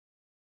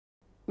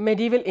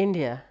Medieval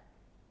India.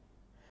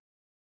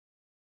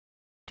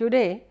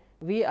 Today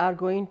we are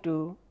going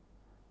to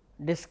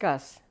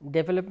discuss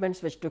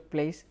developments which took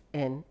place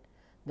in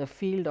the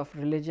field of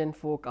religion,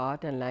 folk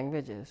art and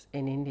languages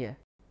in India.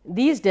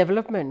 These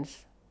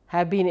developments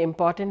have been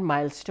important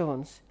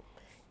milestones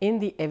in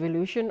the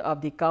evolution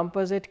of the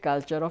composite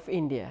culture of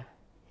India.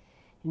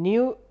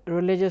 New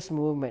religious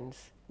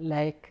movements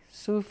like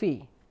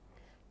Sufi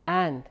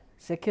and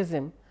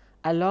Sikhism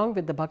along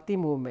with the Bhakti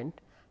movement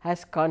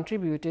has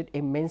contributed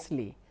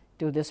immensely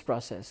to this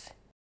process.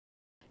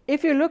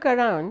 If you look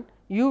around,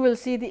 you will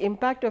see the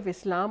impact of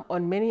Islam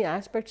on many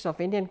aspects of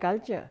Indian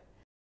culture.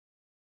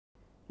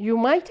 You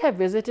might have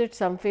visited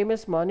some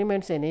famous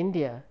monuments in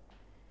India.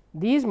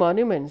 These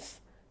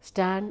monuments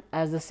stand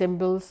as the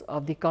symbols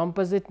of the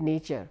composite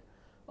nature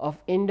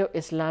of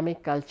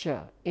Indo-Islamic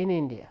culture in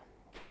India.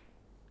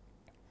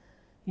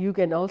 You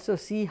can also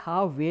see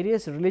how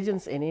various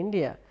religions in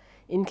India,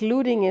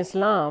 including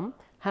Islam,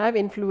 have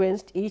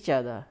influenced each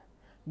other.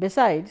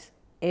 Besides,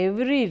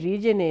 every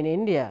region in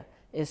India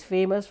is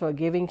famous for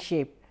giving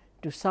shape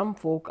to some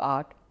folk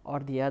art or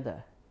the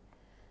other.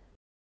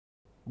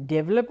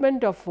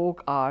 Development of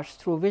folk arts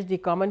through which the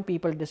common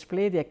people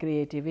display their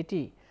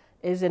creativity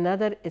is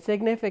another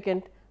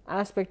significant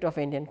aspect of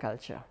Indian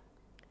culture.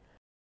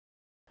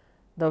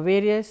 The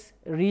various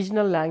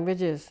regional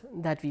languages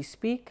that we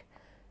speak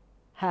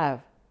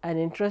have an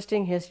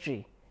interesting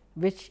history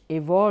which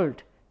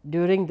evolved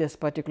during this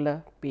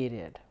particular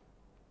period.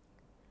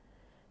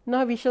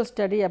 Now, we shall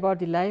study about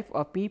the life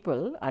of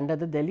people under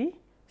the Delhi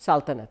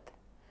Sultanate.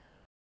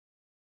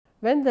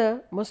 When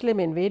the Muslim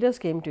invaders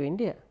came to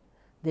India,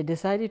 they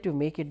decided to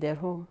make it their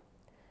home.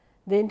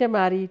 They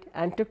intermarried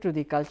and took to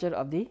the culture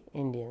of the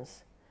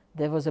Indians.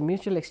 There was a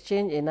mutual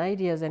exchange in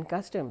ideas and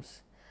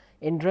customs.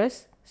 In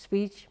dress,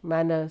 speech,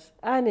 manners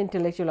and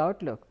intellectual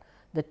outlook,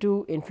 the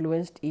two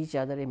influenced each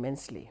other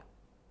immensely.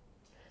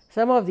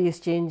 Some of these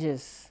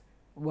changes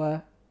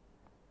were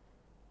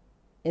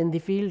in the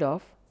field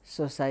of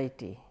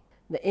society.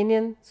 The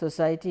Indian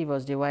society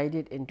was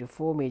divided into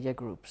four major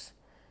groups.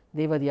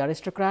 They were the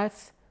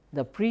aristocrats,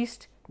 the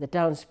priest, the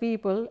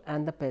townspeople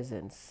and the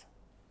peasants.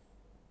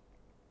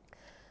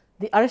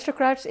 The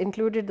aristocrats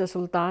included the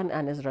Sultan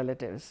and his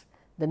relatives,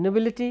 the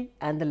nobility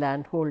and the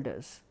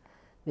landholders.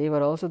 They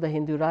were also the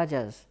Hindu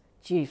rajas,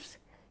 chiefs,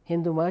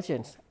 Hindu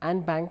merchants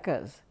and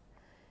bankers.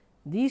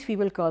 These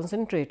people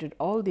concentrated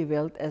all the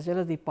wealth as well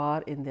as the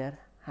power in their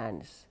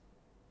hands.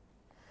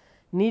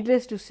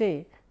 Needless to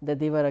say that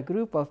they were a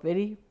group of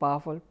very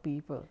powerful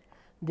people.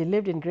 They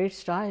lived in great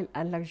style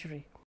and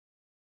luxury.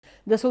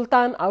 The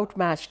Sultan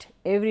outmatched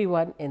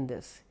everyone in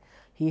this.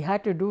 He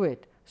had to do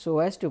it so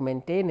as to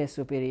maintain his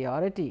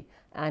superiority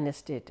and his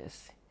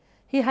status.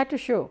 He had to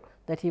show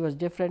that he was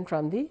different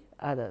from the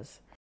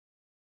others.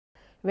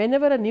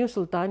 Whenever a new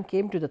Sultan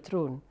came to the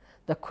throne,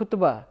 the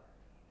khutbah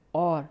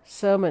or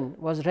sermon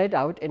was read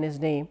out in his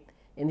name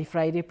in the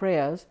Friday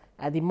prayers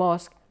at the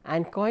mosque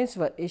and coins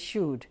were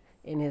issued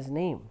in his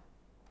name.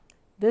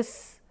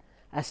 This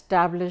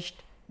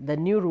established the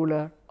new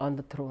ruler on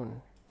the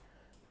throne.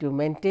 To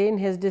maintain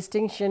his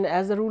distinction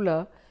as a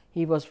ruler,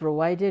 he was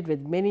provided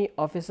with many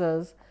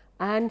officers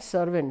and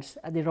servants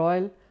at the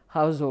royal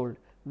household,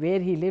 where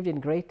he lived in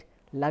great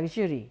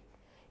luxury.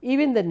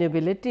 Even the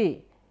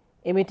nobility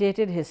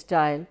imitated his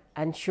style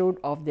and showed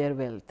off their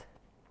wealth.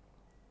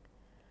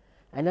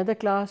 Another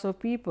class of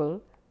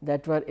people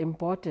that were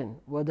important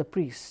were the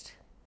priests.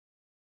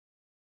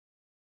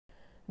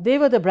 They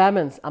were the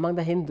Brahmins among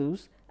the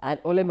Hindus and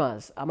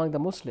ulemas among the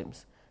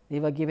Muslims. They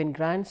were given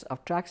grants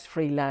of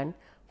tax-free land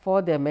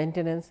for their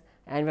maintenance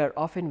and were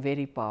often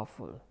very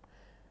powerful.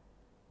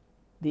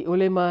 The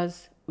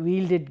ulemas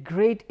wielded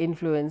great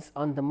influence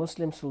on the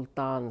Muslim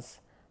sultans,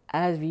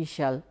 as we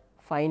shall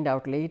find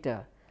out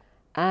later,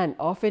 and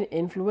often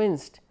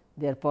influenced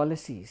their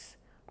policies,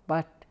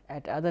 but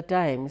at other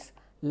times,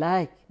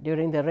 like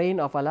during the reign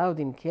of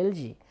Alauddin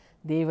Khilji,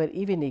 they were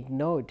even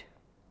ignored.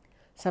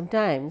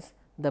 Sometimes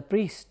the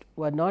priests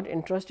were not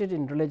interested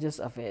in religious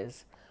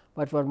affairs,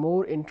 but were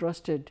more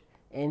interested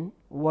in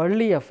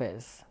worldly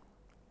affairs.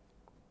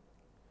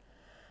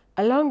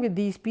 Along with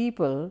these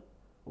people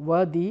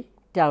were the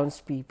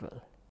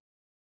townspeople.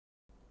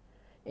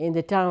 In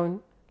the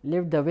town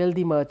lived the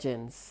wealthy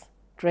merchants,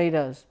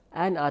 traders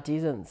and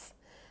artisans.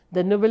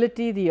 The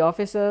nobility, the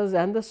officers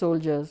and the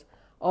soldiers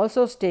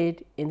also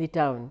stayed in the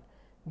town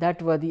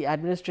that were the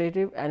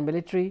administrative and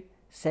military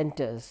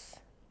centers.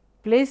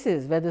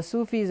 Places where the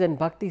Sufis and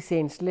Bhakti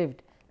saints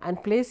lived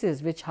and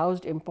places which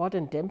housed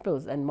important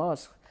temples and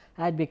mosques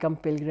had become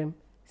pilgrim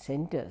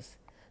centers.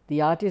 The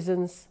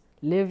artisans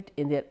lived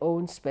in their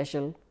own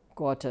special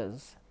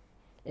quarters.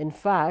 In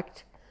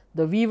fact,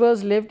 the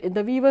weavers lived in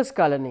the weavers'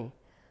 colony,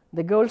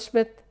 the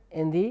goldsmith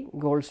in the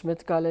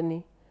goldsmith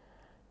colony.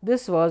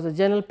 This was the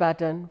general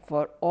pattern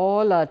for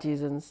all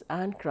artisans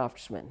and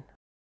craftsmen.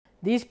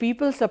 These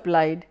people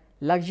supplied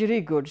luxury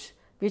goods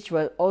which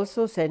were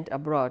also sent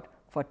abroad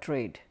for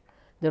trade.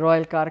 The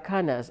royal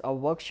karkhanas or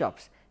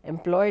workshops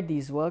employed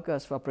these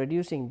workers for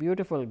producing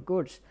beautiful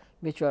goods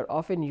which were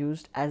often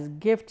used as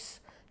gifts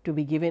to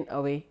be given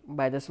away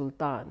by the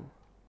Sultan.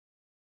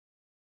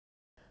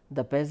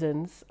 The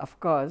peasants, of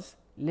course,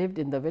 lived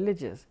in the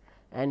villages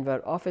and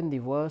were often the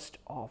worst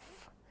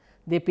off.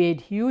 They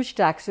paid huge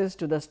taxes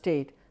to the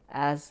state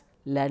as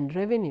land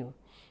revenue.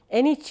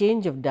 Any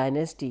change of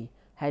dynasty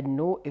had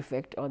no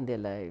effect on their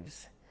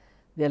lives.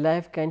 Their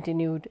life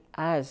continued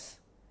as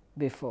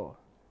before.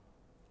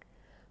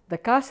 The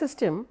caste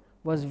system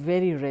was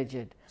very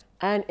rigid,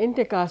 and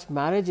intercaste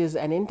marriages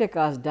and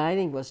intercaste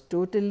dining was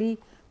totally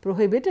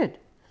prohibited.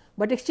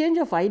 But exchange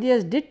of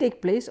ideas did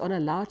take place on a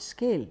large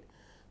scale.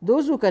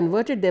 Those who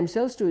converted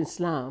themselves to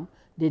Islam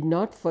did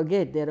not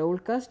forget their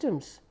old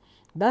customs.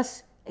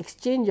 Thus,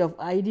 exchange of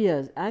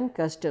ideas and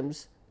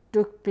customs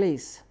took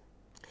place.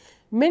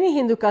 Many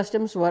Hindu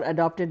customs were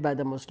adopted by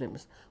the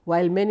Muslims,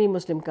 while many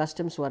Muslim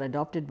customs were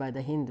adopted by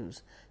the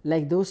Hindus,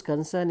 like those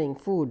concerning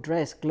food,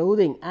 dress,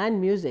 clothing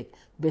and music,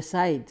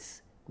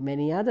 besides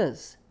many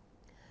others.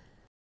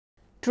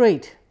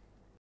 Trade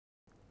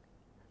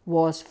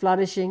was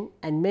flourishing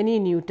and many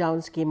new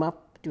towns came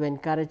up to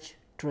encourage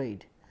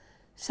trade.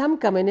 Some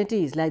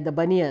communities like the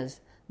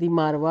Baniyas, the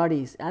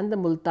Marwadis and the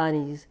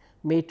Multanis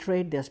made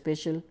trade their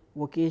special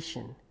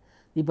vocation.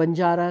 The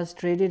Banjaras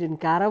traded in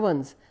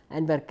caravans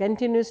and were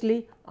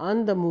continuously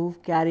on the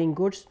move, carrying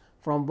goods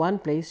from one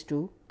place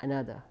to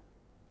another.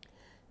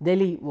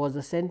 Delhi was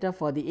the center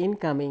for the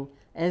incoming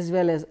as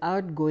well as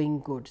outgoing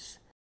goods.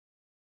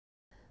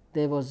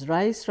 There was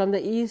rice from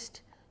the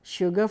east,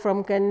 sugar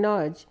from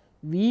Kannauj,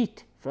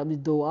 wheat from the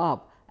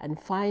Doab and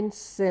fine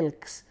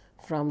silks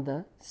from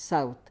the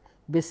south.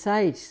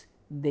 Besides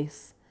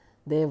this,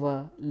 there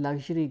were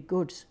luxury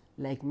goods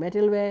like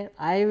metalware,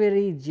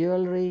 ivory,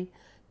 jewelry,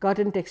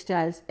 cotton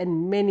textiles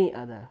and many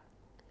other.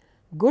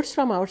 Goods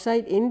from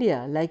outside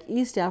India like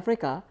East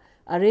Africa,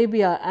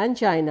 Arabia and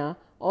China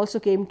also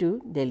came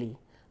to Delhi.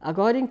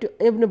 According to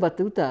Ibn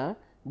Battuta,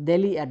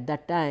 Delhi at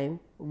that time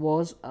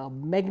was a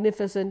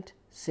magnificent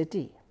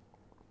city.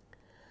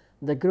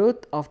 The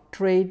growth of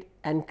trade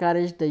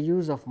encouraged the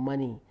use of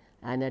money,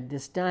 and at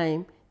this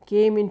time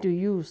came into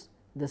use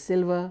the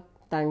silver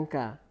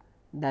tanka,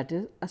 that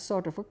is a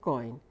sort of a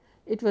coin.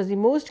 It was the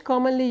most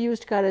commonly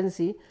used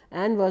currency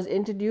and was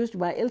introduced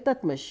by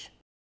Iltutmish.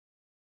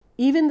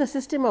 Even the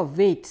system of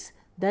weights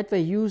that were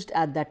used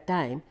at that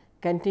time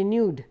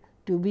continued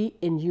to be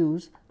in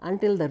use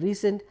until the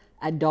recent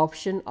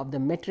adoption of the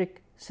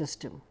metric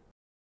system.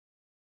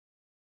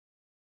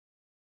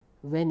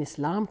 When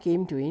Islam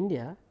came to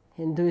India,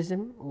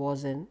 Hinduism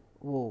was in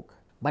vogue.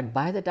 But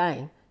by the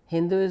time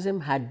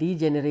Hinduism had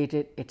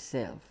degenerated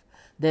itself,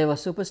 there were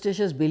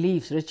superstitious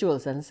beliefs,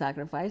 rituals and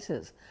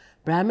sacrifices.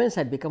 Brahmins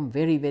had become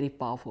very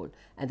powerful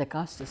and the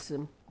caste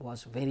system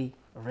was very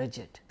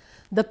rigid.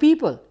 The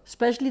people,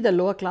 especially the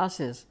lower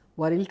classes,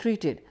 were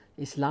ill-treated.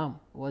 Islam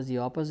was the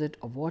opposite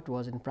of what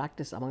was in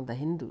practice among the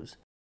Hindus.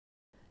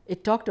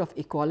 It talked of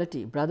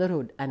equality,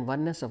 brotherhood and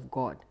oneness of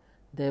God.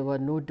 There were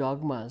no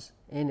dogmas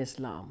in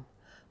Islam.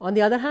 On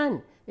the other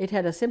hand, it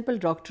had a simple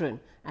doctrine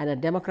and a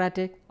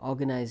democratic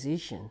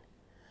organization.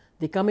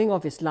 The coming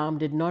of Islam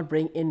did not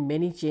bring in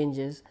many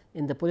changes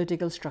in the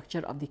political structure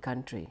of the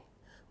country.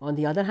 On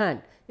the other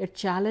hand, it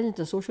challenged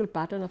the social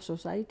pattern of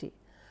society.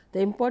 The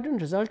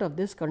important result of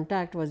this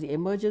contact was the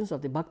emergence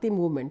of the Bhakti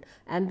movement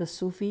and the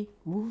Sufi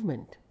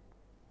movement.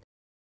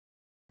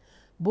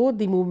 Both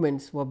the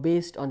movements were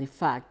based on the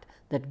fact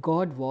that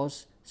God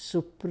was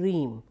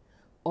supreme.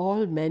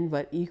 All men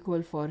were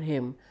equal for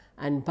Him,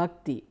 and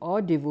bhakti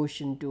or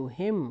devotion to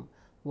Him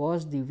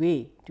was the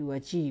way to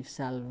achieve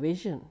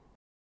salvation.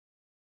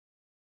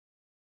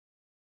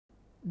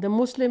 The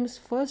Muslims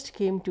first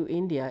came to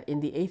India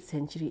in the 8th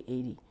century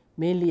AD,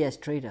 mainly as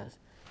traders.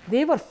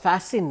 They were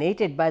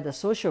fascinated by the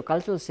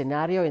socio-cultural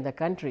scenario in the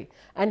country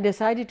and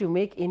decided to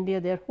make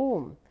India their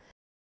home.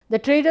 The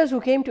traders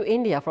who came to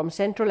India from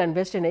Central and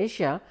Western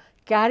Asia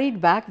carried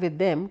back with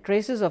them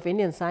traces of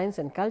Indian science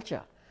and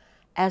culture.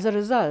 As a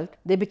result,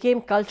 they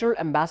became cultural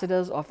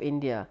ambassadors of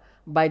India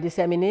by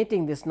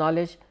disseminating this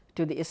knowledge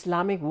to the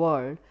Islamic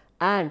world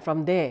and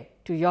from there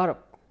to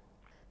Europe.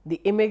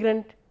 The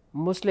immigrant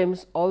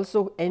Muslims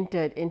also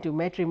entered into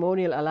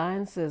matrimonial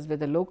alliances with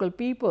the local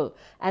people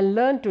and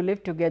learned to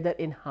live together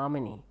in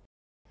harmony.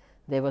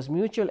 There was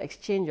mutual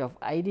exchange of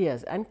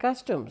ideas and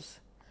customs.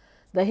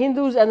 The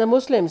Hindus and the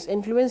Muslims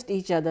influenced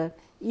each other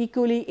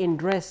equally in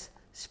dress,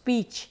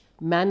 speech,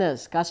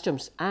 manners,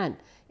 customs and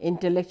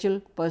intellectual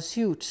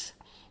pursuits.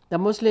 The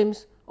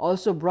Muslims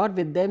also brought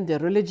with them their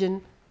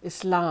religion,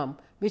 Islam,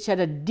 which had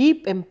a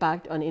deep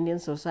impact on Indian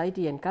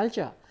society and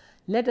culture.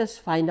 Let us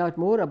find out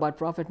more about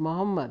Prophet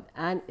Muhammad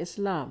and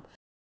Islam.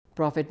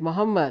 Prophet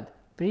Muhammad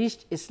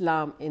preached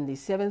Islam in the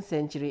 7th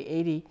century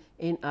AD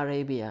in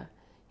Arabia.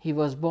 He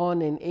was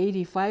born in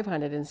AD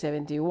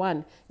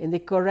 571 in the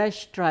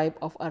Quraysh tribe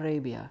of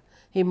Arabia.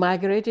 He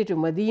migrated to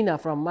Medina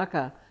from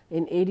Mecca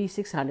in AD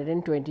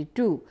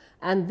 622,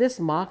 and this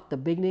marked the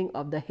beginning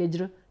of the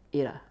Hijr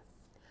era.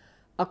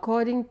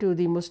 According to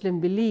the Muslim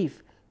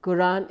belief,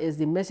 Quran is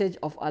the message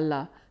of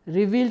Allah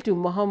revealed to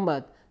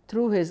Muhammad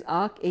through his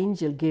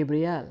archangel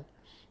Gabriel.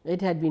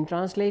 It had been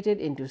translated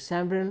into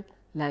several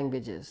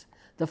languages.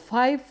 The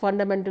 5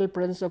 fundamental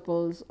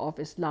principles of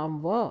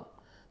Islam were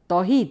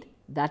Tawheed,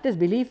 that is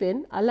belief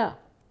in Allah,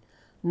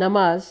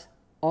 Namaz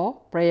or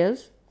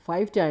prayers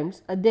 5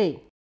 times a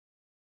day,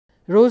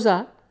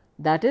 Roza,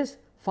 that is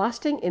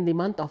fasting in the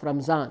month of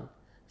Ramzan,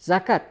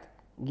 Zakat,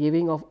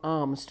 giving of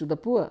alms to the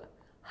poor,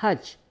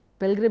 Hajj,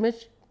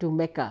 pilgrimage to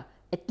Mecca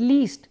at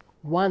least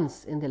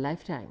once in their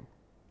lifetime.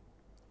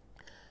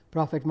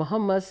 Prophet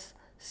Muhammad's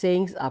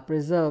sayings are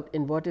preserved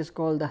in what is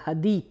called the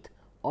Hadith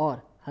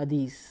or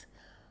Hadith.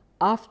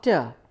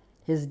 After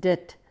his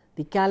death,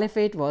 the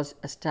caliphate was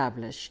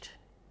established.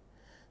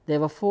 There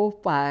were 4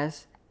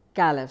 pious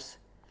caliphs.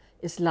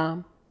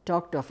 Islam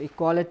talked of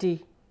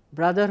equality,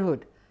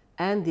 brotherhood,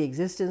 and the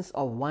existence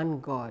of one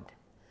God.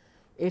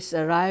 Its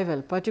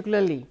arrival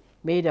particularly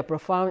made a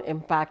profound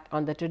impact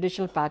on the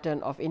traditional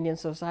pattern of Indian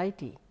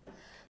society.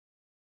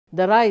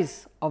 The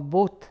rise of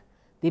both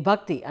the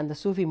Bhakti and the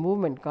Sufi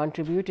movement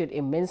contributed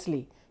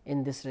immensely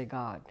in this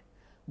regard.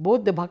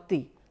 Both the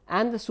Bhakti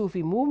and the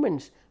Sufi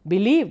movements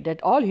believed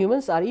that all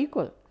humans are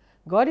equal.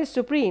 God is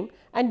supreme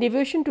and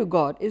devotion to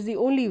God is the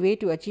only way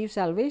to achieve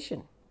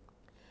salvation.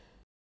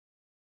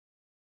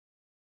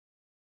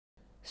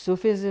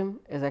 Sufism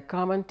is a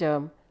common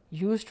term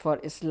used for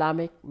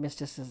Islamic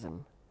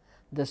mysticism.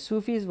 The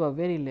Sufis were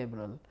very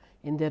liberal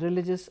in their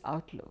religious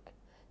outlook.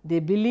 They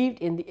believed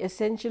in the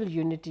essential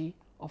unity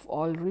of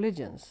all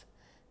religions.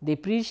 They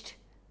preached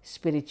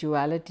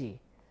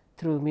spirituality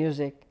through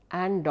music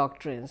and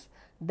doctrines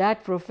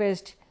that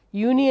professed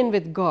union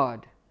with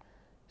God.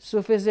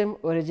 Sufism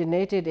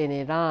originated in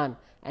Iran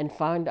and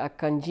found a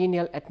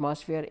congenial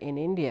atmosphere in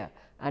India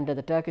under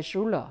the Turkish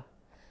ruler.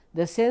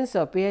 The sense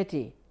of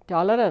piety,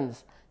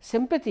 tolerance,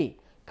 sympathy,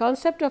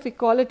 concept of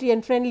equality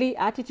and friendly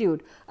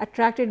attitude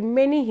attracted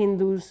many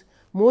Hindus,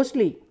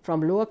 mostly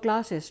from lower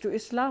classes, to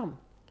Islam.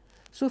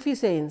 Sufi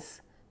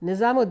saints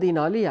Nizamuddin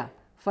Auliya,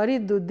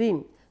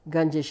 Fariduddin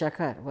Ganj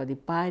Shakhar were the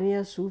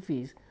pioneer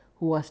Sufis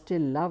who are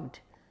still loved,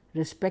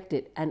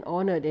 respected and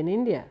honored in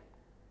India.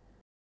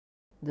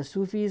 The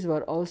Sufis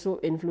were also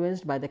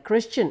influenced by the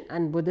Christian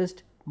and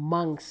Buddhist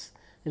monks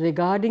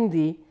regarding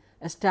the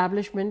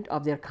establishment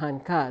of their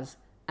khanqahs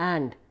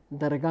and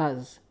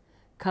dargahs.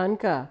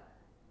 Khanqah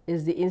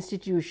is the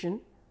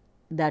institution,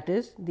 that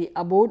is the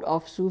abode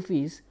of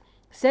Sufis,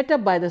 set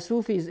up by the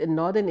Sufis in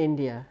northern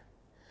India,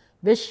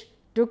 which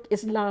took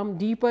Islam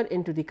deeper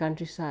into the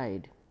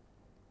countryside.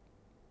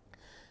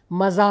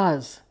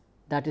 Mazars,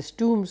 that is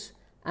tombs,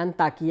 and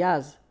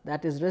taqiyas,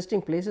 that is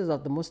resting places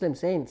of the Muslim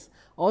saints,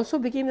 also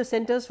became the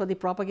centers for the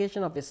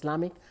propagation of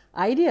Islamic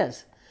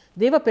ideas.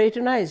 They were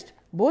patronized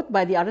both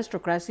by the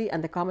aristocracy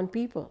and the common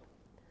people.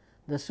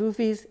 The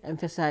Sufis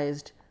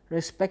emphasized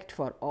respect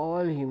for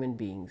all human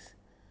beings.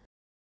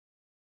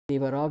 They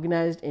were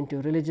organized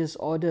into religious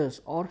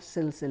orders or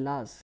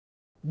silsilas.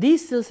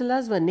 These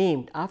silsilas were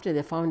named after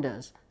their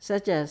founders,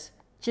 such as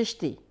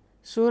Chishti,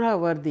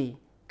 Surawardi,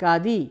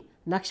 Qadi,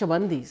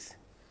 Naqshbandis.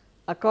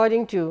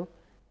 According to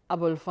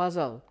Abul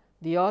Fazl,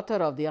 the author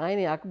of the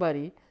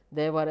Ain-e-Akbari,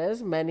 there were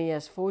as many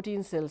as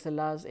 14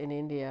 silsilas in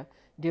India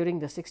during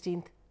the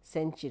 16th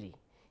century.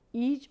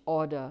 Each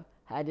order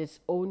had its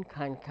own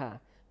khanqah,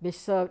 which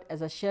served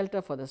as a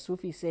shelter for the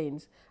Sufi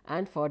saints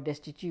and for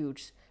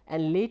destitutes,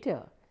 and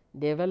later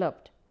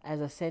developed as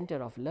a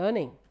center of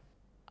learning.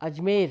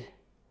 Ajmer,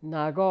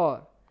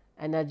 Nagaur,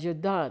 and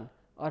Ajudan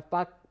or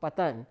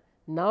Patan,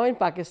 now in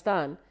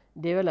Pakistan,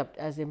 developed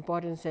as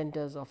important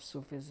centers of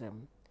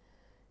Sufism.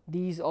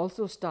 These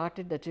also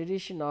started the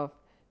tradition of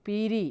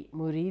Piri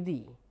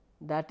Muridi,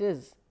 that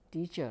is,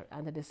 teacher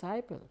and the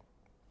disciple.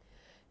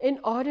 In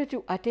order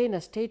to attain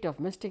a state of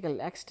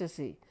mystical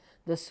ecstasy,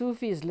 the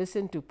Sufis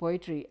listened to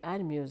poetry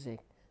and music,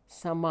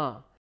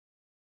 Sama,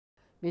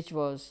 which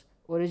was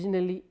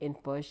originally in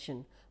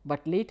Persian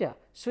but later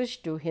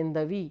switched to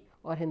Hindavi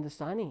or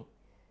Hindustani.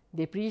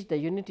 They preached the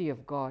unity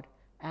of God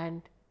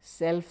and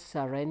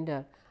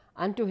self-surrender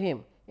unto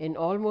Him in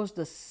almost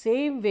the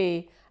same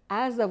way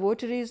as the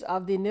votaries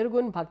of the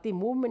Nirgun Bhakti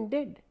movement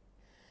did.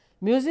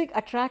 Music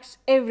attracts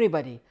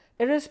everybody,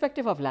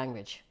 irrespective of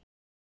language.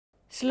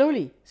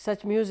 Slowly,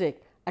 such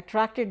music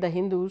attracted the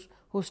Hindus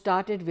who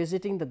started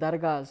visiting the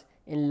dargahs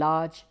in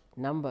large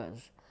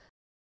numbers.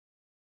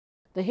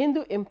 The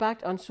Hindu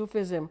impact on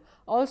Sufism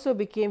also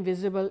became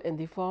visible in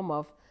the form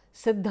of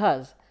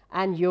siddhas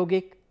and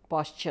yogic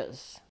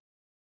postures.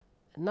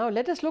 Now,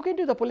 let us look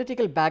into the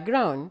political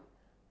background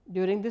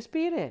during this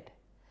period.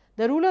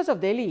 The rulers of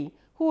Delhi,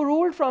 who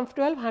ruled from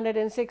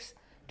 1206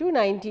 to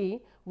 90,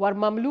 were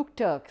Mamluk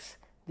Turks.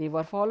 They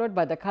were followed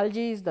by the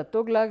Khaljis, the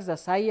Tughlaqs, the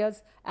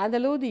Sayyids, and the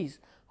Lodhis,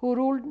 who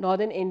ruled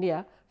northern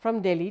India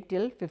from Delhi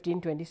till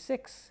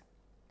 1526.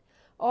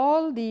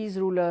 All these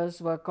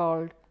rulers were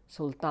called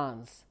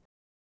sultans.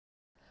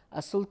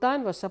 A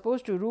sultan was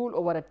supposed to rule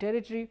over a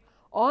territory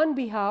on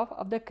behalf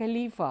of the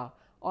Khalifa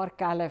or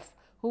Caliph,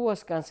 who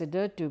was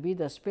considered to be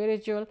the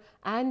spiritual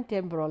and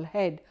temporal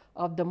head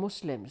of the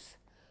Muslims.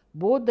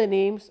 Both the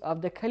names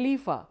of the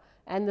Khalifa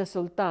and the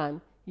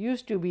Sultan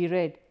used to be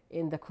read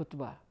in the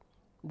khutbah,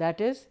 that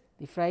is,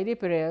 the Friday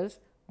prayers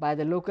by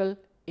the local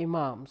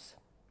imams.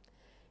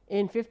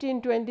 In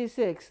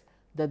 1526,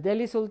 the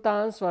Delhi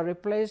Sultans were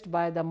replaced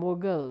by the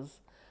Mughals,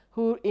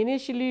 who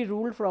initially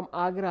ruled from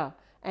Agra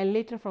and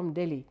later from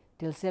Delhi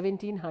till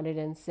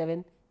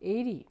 1707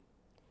 AD.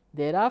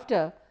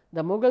 Thereafter,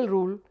 the Mughal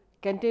rule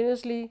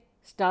continuously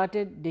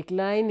started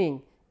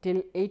declining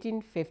till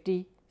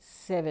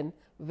 1857,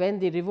 when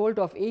the revolt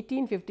of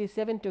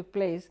 1857 took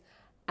place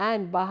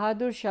and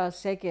Bahadur Shah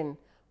II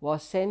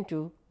was sent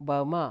to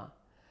Burma.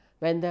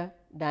 When the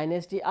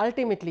dynasty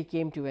ultimately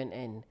came to an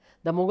end,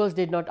 the Mughals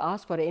did not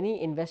ask for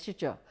any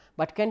investiture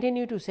but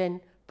continued to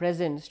send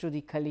presents to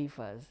the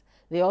Khalifas.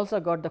 They also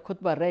got the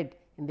khutbah read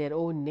in their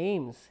own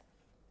names.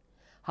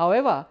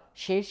 However,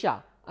 Sher Shah,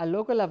 a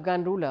local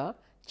Afghan ruler,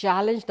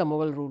 challenged the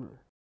Mughal rule,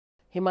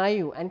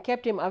 Humayun, and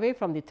kept him away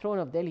from the throne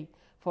of Delhi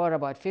for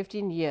about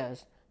 15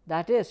 years,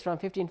 that is from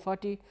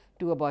 1540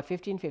 to about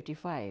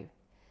 1555.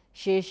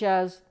 Sher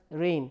Shah's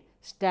reign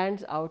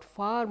stands out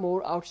far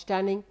more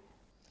outstanding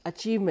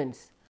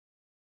achievements.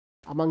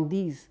 Among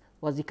these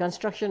was the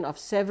construction of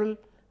several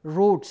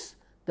roads,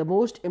 the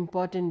most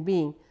important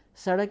being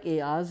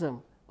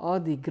Sadak-e-Azam, or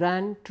the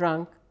Grand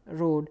Trunk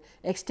Road,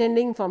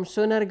 extending from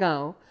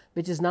Sonargaon,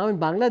 which is now in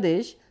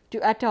Bangladesh, to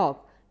Attock,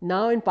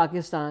 now in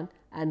Pakistan,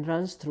 and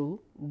runs through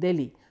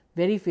Delhi,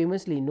 very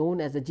famously known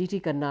as the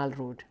GT Karnal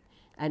Road,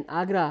 and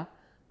Agra,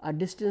 a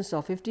distance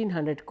of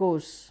 1500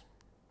 kos.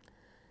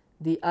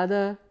 The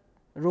other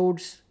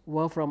roads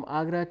were from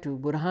Agra to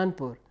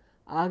Burhanpur,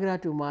 Agra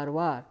to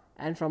Marwar,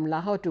 and from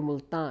Lahore to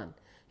Multan.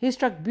 He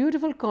struck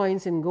beautiful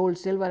coins in gold,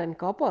 silver, and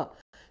copper,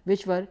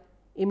 which were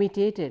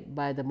imitated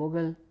by the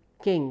Mughal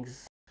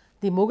kings.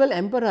 The Mughal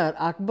Emperor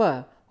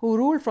Akbar, who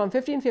ruled from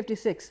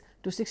 1556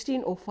 to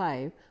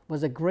 1605,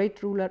 was a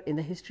great ruler in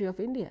the history of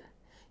India.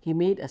 He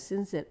made a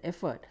sincere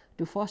effort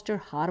to foster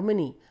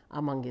harmony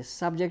among his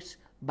subjects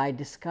by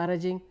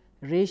discouraging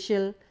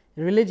racial,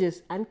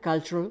 religious, and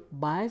cultural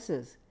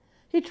biases.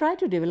 He tried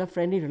to develop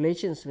friendly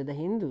relations with the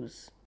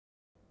Hindus.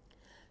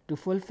 To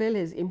fulfill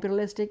his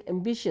imperialistic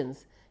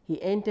ambitions,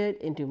 he entered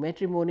into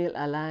matrimonial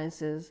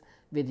alliances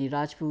with the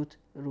Rajput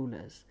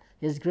rulers.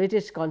 His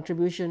greatest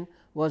contribution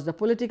was the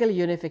political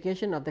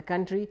unification of the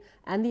country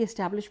and the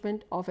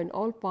establishment of an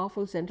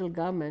all-powerful central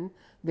government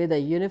with a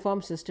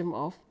uniform system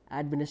of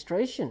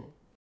administration.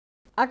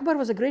 Akbar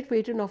was a great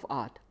patron of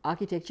art,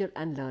 architecture,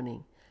 and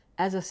learning.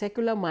 As a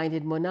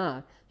secular-minded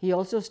monarch, he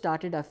also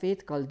started a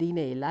faith called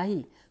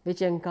Deen-e-Ilahi,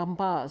 which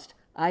encompassed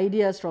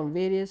ideas from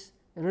various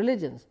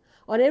religions.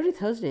 On every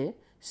Thursday,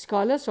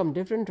 scholars from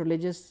different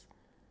religious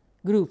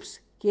groups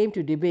came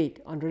to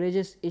debate on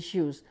religious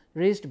issues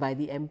raised by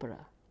the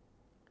emperor.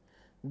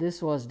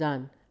 This was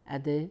done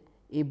at the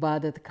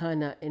Ibadat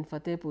Khana in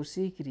Fatehpur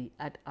Sikri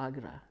at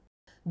Agra.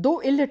 Though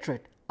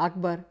illiterate,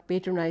 Akbar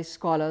patronized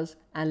scholars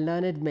and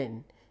learned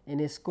men. In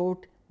his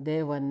court,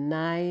 there were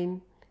 9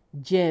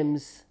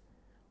 gems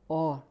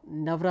or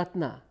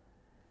Navratna.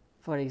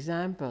 For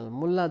example,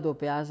 Mullah Do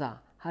Pyaza,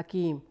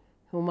 Hakim,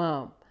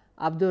 Humam,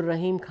 Abdul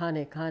Rahim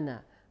Khan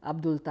Khana,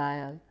 Abdul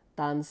Tayal,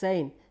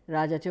 Tansain,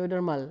 Raja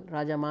Chodarmal,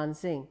 Raja Man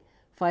Singh,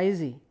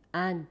 Faizi,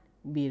 and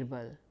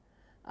Birbal.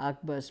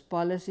 Akbar's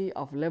policy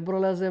of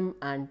liberalism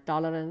and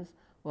tolerance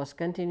was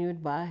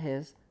continued by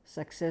his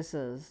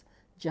successors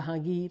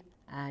Jahangir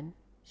and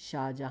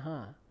Shah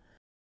Jahan.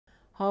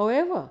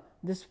 However,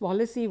 this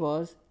policy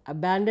was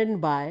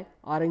abandoned by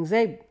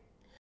Aurangzeb.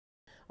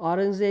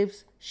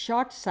 Aurangzeb's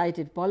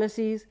short-sighted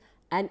policies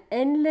and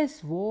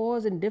endless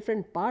wars in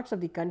different parts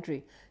of the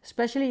country,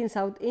 especially in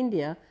South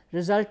India,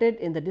 resulted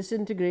in the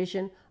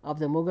disintegration of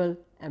the Mughal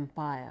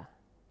Empire.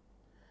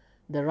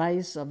 The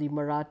rise of the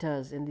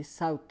Marathas in the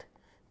south,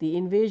 the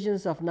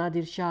invasions of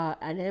Nadir Shah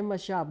and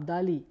Ahmad Shah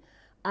Abdali,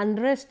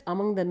 unrest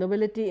among the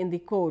nobility in the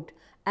court,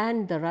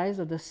 and the rise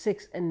of the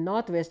Sikhs in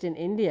northwestern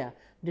India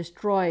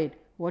destroyed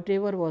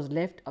whatever was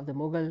left of the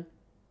Mughal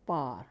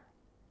power.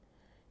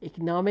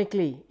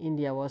 Economically,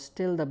 India was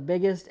still the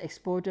biggest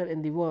exporter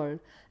in the world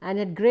and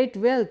had great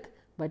wealth,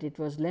 but it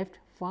was left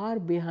far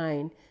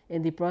behind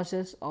in the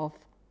process of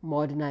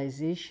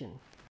modernization.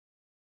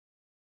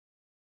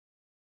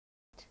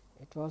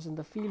 It was in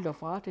the field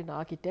of art and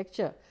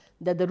architecture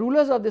that the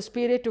rulers of this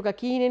period took a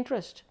keen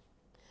interest.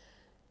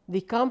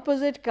 The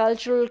composite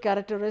cultural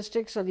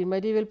characteristics of the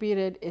medieval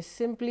period is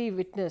simply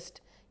witnessed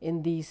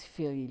in these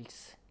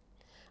fields.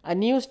 A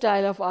new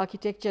style of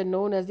architecture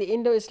known as the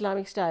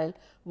Indo-Islamic style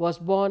was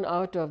born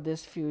out of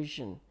this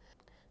fusion.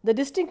 The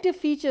distinctive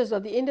features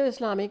of the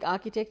Indo-Islamic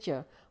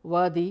architecture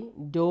were the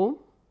dome,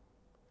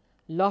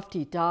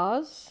 lofty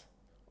towers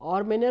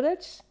or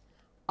minarets,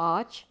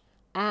 arch,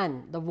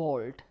 and the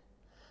vault.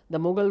 The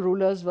Mughal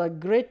rulers were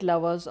great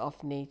lovers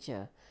of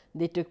nature.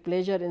 They took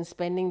pleasure in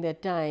spending their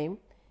time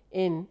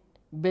in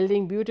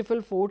building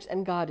beautiful forts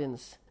and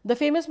gardens. The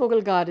famous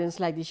Mughal gardens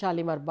like the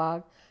Shalimar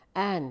Bagh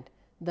and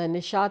the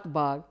Nishat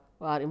Bagh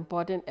are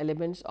important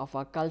elements of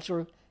our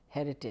cultural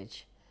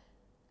heritage.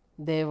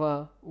 There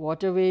were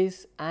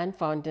waterways and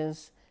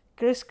fountains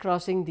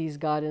crisscrossing these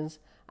gardens,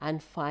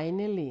 and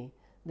finally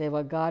there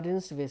were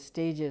gardens with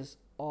stages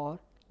or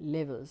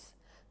levels.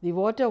 The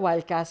water,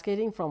 while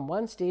cascading from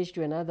one stage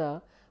to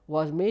another,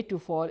 was made to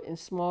fall in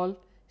small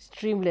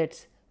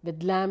streamlets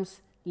with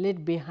lamps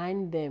lit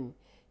behind them,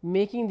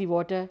 making the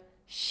water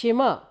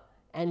shimmer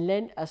and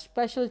lend a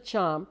special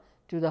charm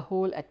to the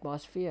whole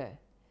atmosphere.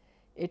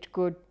 It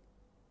could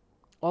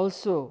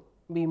also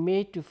be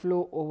made to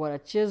flow over a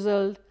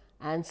chiseled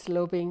and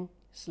sloping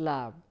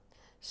slab,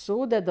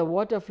 so that the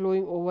water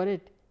flowing over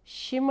it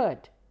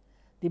shimmered.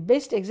 The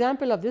best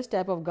example of this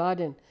type of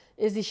garden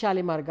is the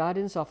Shalimar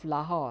Gardens of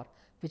Lahore,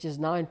 which is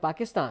now in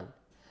Pakistan.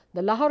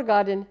 The Lahore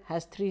garden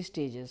has 3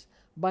 stages,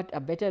 but a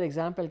better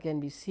example can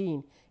be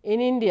seen in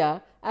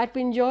India at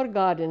Pinjore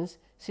Gardens,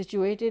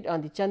 situated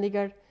on the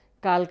Chandigarh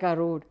Kalka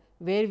Road,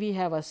 where we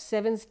have a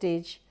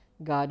 7-stage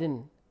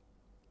garden.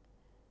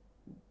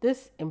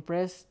 This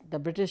impressed the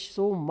British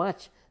so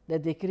much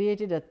that they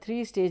created a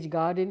 3-stage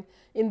garden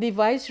in the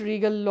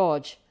Vice-Regal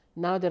Lodge,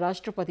 now the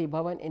Rashtrapati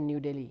Bhavan in New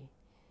Delhi.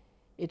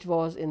 It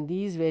was in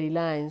these very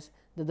lines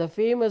that the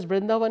famous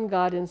Brindavan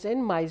Gardens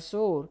in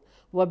Mysore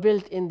were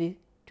built in the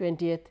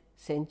 20th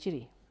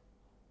century.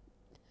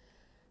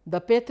 The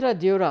Petra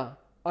Dura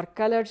or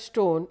coloured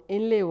stone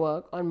inlay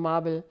work on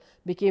marble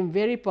became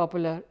very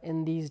popular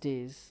in these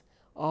days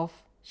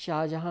of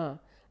Shah Jahan,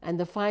 and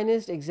the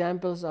finest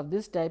examples of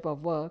this type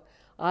of work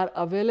are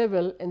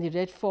available in the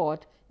Red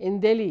Fort in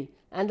Delhi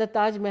and the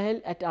Taj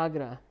Mahal at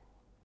Agra.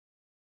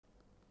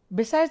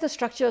 Besides the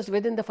structures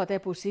within the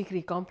Fatehpur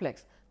Sikri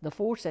complex, the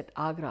forts at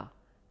Agra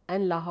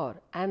and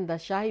Lahore and the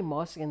Shahi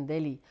Mosque in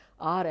Delhi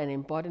are an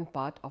important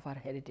part of our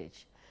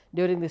heritage.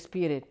 During this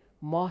period,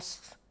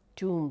 mosques,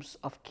 tombs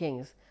of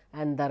kings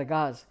and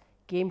dargahs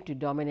came to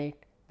dominate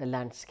the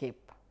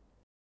landscape.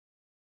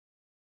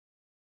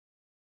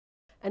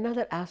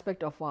 Another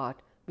aspect of art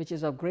which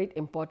is of great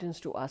importance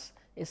to us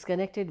is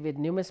connected with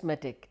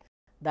numismatic,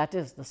 that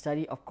is, the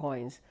study of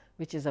coins,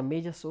 which is a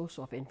major source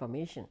of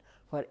information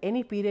for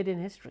any period in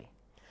history.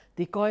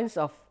 The coins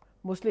of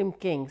Muslim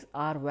kings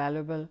are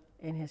valuable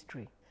in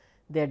history.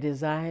 Their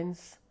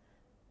designs,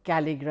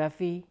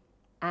 calligraphy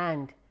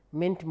and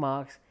mint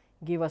marks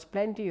give us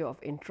plenty of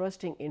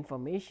interesting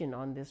information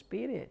on this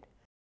period.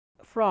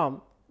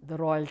 From the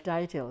royal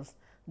titles,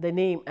 the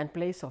name and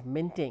place of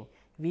minting,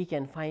 we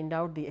can find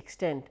out the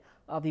extent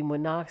of the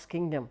monarch's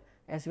kingdom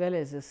as well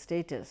as his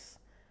status.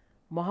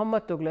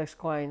 Muhammad Tughlaq's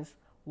coins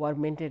were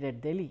minted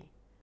at Delhi,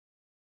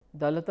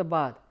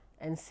 Daulatabad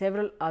and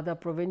several other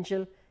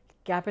provincial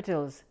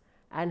capitals,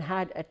 and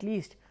had at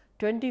least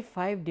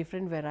 25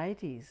 different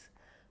varieties.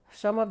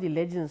 Some of the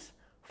legends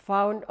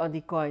found on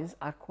the coins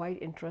are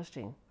quite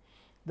interesting.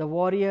 The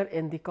warrior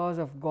in the cause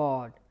of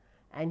God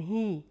and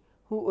he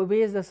who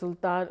obeys the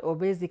Sultan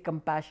obeys the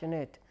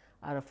compassionate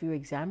are a few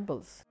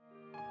examples.